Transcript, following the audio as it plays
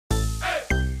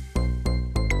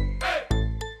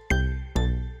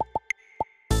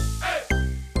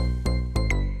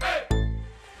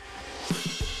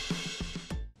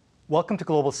Welcome to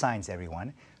Global Signs,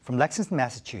 everyone. From Lexington,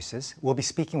 Massachusetts, we'll be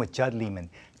speaking with Judd Lehman,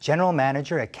 General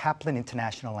Manager at Kaplan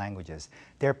International Languages.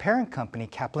 Their parent company,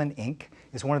 Kaplan Inc.,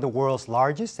 is one of the world's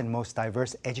largest and most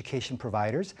diverse education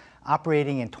providers,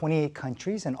 operating in 28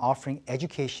 countries and offering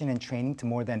education and training to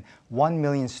more than 1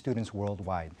 million students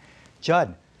worldwide.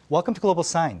 Judd, welcome to Global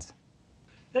Signs.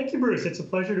 Thank you, Bruce. It's a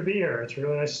pleasure to be here. It's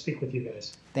really nice to speak with you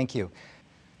guys. Thank you.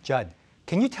 Judd,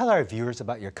 can you tell our viewers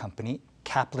about your company,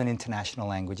 Kaplan International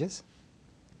Languages?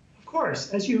 Of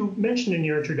course. As you mentioned in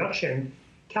your introduction,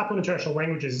 Kaplan International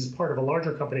Languages is part of a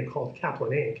larger company called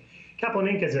Kaplan Inc. Kaplan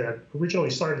Inc. originally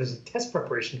started as a test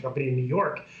preparation company in New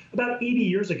York about 80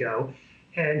 years ago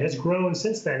and has grown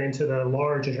since then into the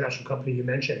large international company you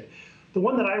mentioned. The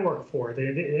one that I work for, the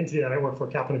entity that I work for,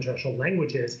 Kaplan International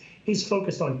Languages, is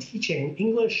focused on teaching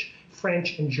English,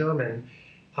 French, and German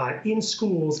in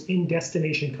schools in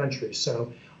destination countries.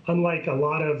 So unlike a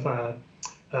lot of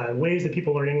ways that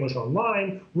people learn English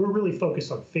online, we're really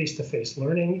focused on face-to-face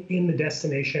learning in the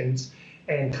destinations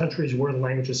and countries where the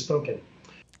language is spoken.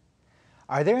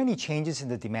 Are there any changes in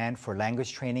the demand for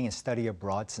language training and study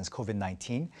abroad since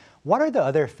COVID-19? What are the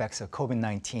other effects of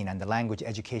COVID-19 on the language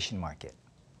education market?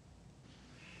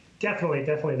 Definitely.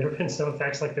 There have been some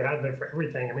effects like there have been for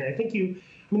everything. I think the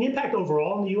impact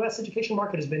overall in the U.S. education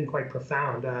market has been quite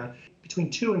profound. Between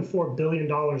 $2 and $4 billion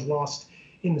lost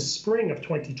in the spring of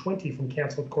 2020 from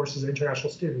canceled courses of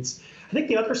international students. I think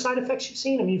the other side effects you've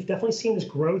seen, you've definitely seen this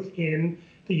growth in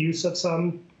the use of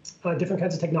some different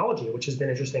kinds of technology, which has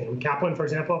been interesting. In Kaplan, for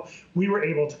example, we were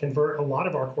able to convert a lot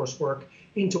of our coursework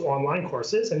into online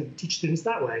courses and teach students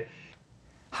that way.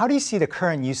 How do you see the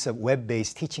current use of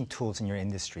web-based teaching tools in your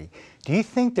industry? Do you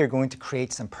think they're going to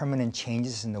create some permanent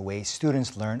changes in the way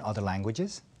students learn other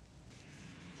languages?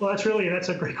 Well, that's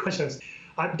a great question.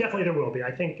 Definitely there will be. I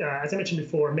think, as I mentioned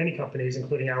before, many companies,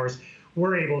 including ours,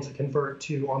 were able to convert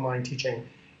to online teaching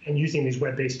and using these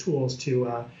web-based tools to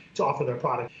offer their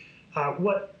product.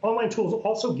 What online tools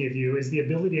also give you is the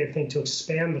ability, I think, to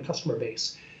expand the customer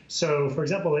base. So, for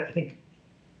example, I think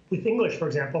with English, for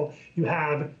example, you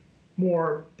have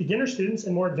more beginner students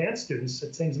and more advanced students,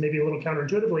 it seems maybe a little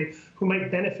counterintuitively, who might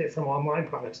benefit from online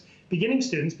products. Beginning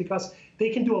students, because they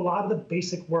can do a lot of the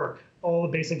basic work, all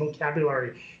the basic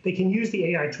vocabulary. They can use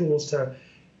the AI tools to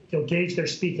gauge their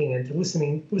speaking and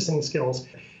listening skills.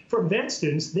 For advanced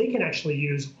students, they can actually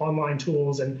use online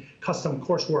tools and custom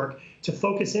coursework to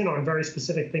focus in on very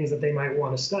specific things that they might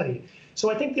want to study. So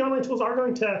I think the online tools are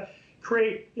going to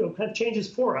create kind of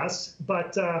changes for us,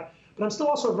 but I'm still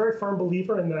also a very firm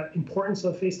believer in the importance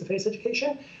of face-to-face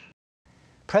education.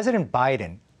 President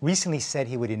Biden recently said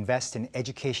he would invest in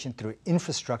education through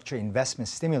infrastructure investment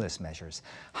stimulus measures.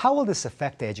 How will this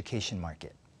affect the education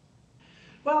market?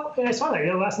 Well, I saw that.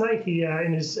 Last night, he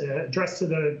in his address to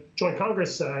the Joint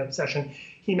Congress session,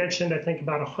 he mentioned, I think,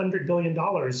 about $100 billion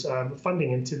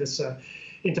funding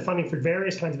into funding for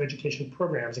various kinds of education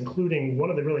programs, including one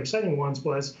of the really exciting ones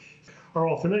are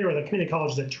all familiar with. A community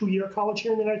college is a 2-year college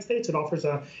here in the United States. It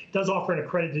does offer an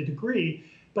accredited degree,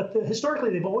 but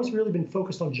historically they've always really been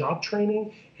focused on job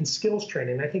training and skills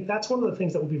training. And I think that's one of the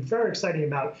things that will be very exciting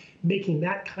about making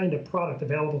that kind of product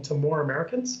available to more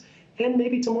Americans and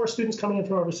maybe to more students coming in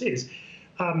from overseas.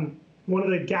 One of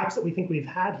the gaps that we think we've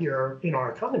had here in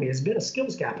our economy has been a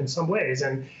skills gap in some ways,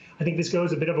 and I think this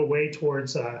goes a bit of a way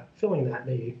towards filling that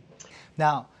maybe.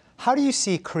 Now, how do you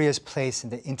see Korea's place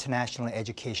in the international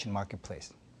education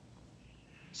marketplace?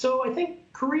 So I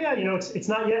think Korea, it's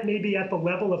not yet maybe at the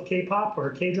level of K-pop or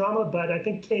K-drama, but I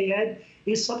think K-ed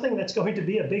is something that's going to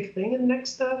be a big thing in the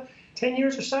next 10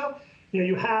 years or so.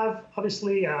 You have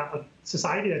obviously a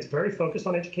society that's very focused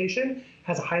on education,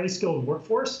 has a highly skilled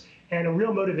workforce, and a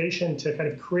real motivation to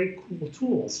kind of create cool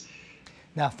tools.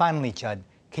 Now, finally, Judd,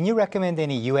 can you recommend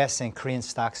any U.S. and Korean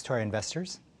stocks to our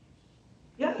investors?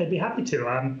 Yeah, I'd be happy to.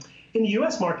 In the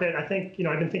U.S. market, I think,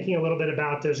 I've been thinking a little bit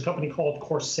about, there's a company called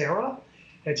Coursera.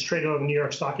 It's traded on the New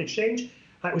York Stock Exchange.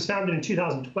 It was founded in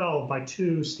 2012 by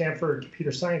 2 Stanford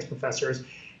computer science professors.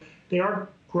 They are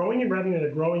growing in revenue,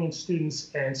 they're growing in students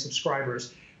and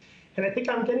subscribers. And I think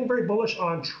I'm getting very bullish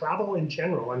on travel in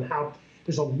general and how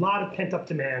there's a lot of pent-up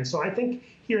demand. So I think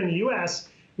here in the U.S.,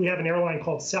 we have an airline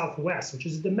called Southwest, which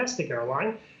is a domestic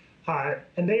airline.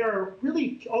 And they are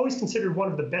really always considered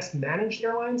one of the best managed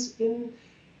airlines in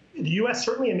the U.S.,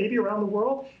 certainly, and maybe around the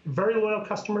world. Very loyal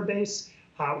customer base,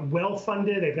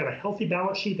 well-funded. They've got a healthy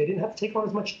balance sheet. They didn't have to take on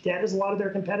as much debt as a lot of their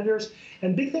competitors.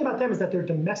 And the big thing about them is that they're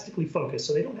domestically focused,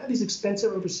 so they don't have these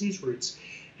expensive overseas routes.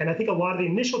 And I think a lot of the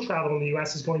initial travel in the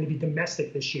U.S. is going to be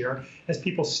domestic this year, as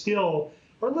people still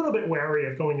are a little bit wary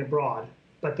of going abroad.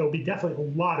 But there'll be definitely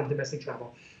a lot of domestic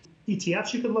travel.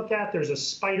 ETFs you could look at. There's a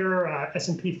SPDR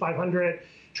S&P 500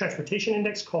 transportation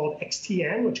index called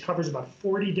XTN, which covers about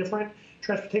 40 different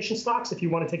transportation stocks if you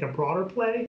want to take a broader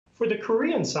play. For the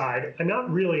Korean side, I'm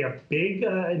not really a big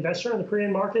investor in the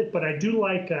Korean market, but I do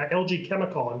like LG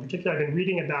Chemical. In particular, I've been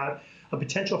reading about a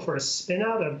potential for a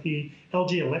spin-out of the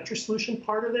LG Electric Solution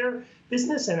part of their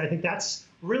business, and I think that's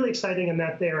really exciting in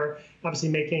that they're obviously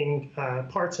making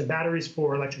parts and batteries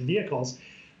for electric vehicles.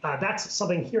 That's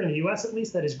something here in the US, at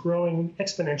least, that is growing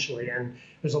exponentially, and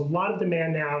there's a lot of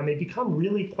demand now, and they become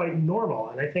really quite normal.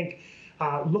 And I think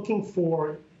looking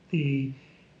for the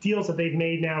deals that they've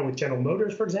made now with General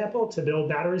Motors, for example, to build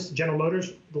batteries. General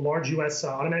Motors, the large US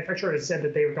auto manufacturer, has said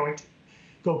that they were going to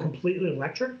go completely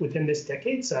electric within this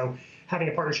decade. So having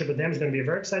a partnership with them is going to be a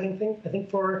very exciting thing, I think,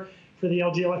 for the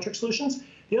LG Electric Solutions.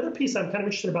 The other piece I'm kind of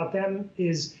interested about them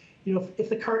is, if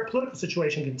the current political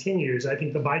situation continues, I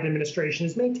think the Biden administration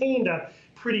has maintained a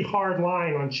pretty hard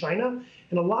line on China,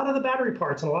 and a lot of the battery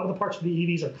parts and a lot of the parts for the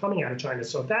EVs are coming out of China.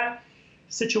 So if that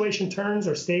situation turns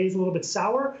or stays a little bit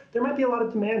sour, there might be a lot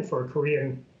of demand for a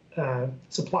Korean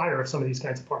supplier of some of these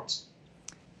kinds of parts.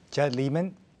 Judd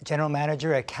Lehman, General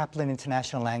Manager at Kaplan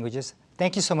International Languages,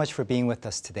 thank you so much for being with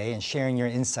us today and sharing your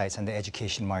insights on the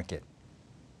education market.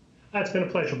 It's been a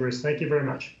pleasure, Bruce. Thank you very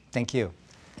much. Thank you.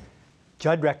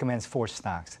 Judd recommends 4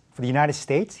 stocks. For the United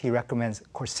States, he recommends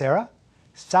Coursera,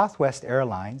 Southwest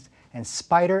Airlines, and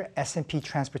SPDR S&P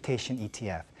Transportation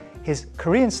ETF. His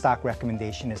Korean stock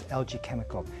recommendation is LG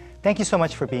Chemical. Thank you so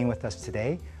much for being with us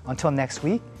today. Until next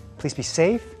week, please be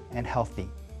safe and healthy.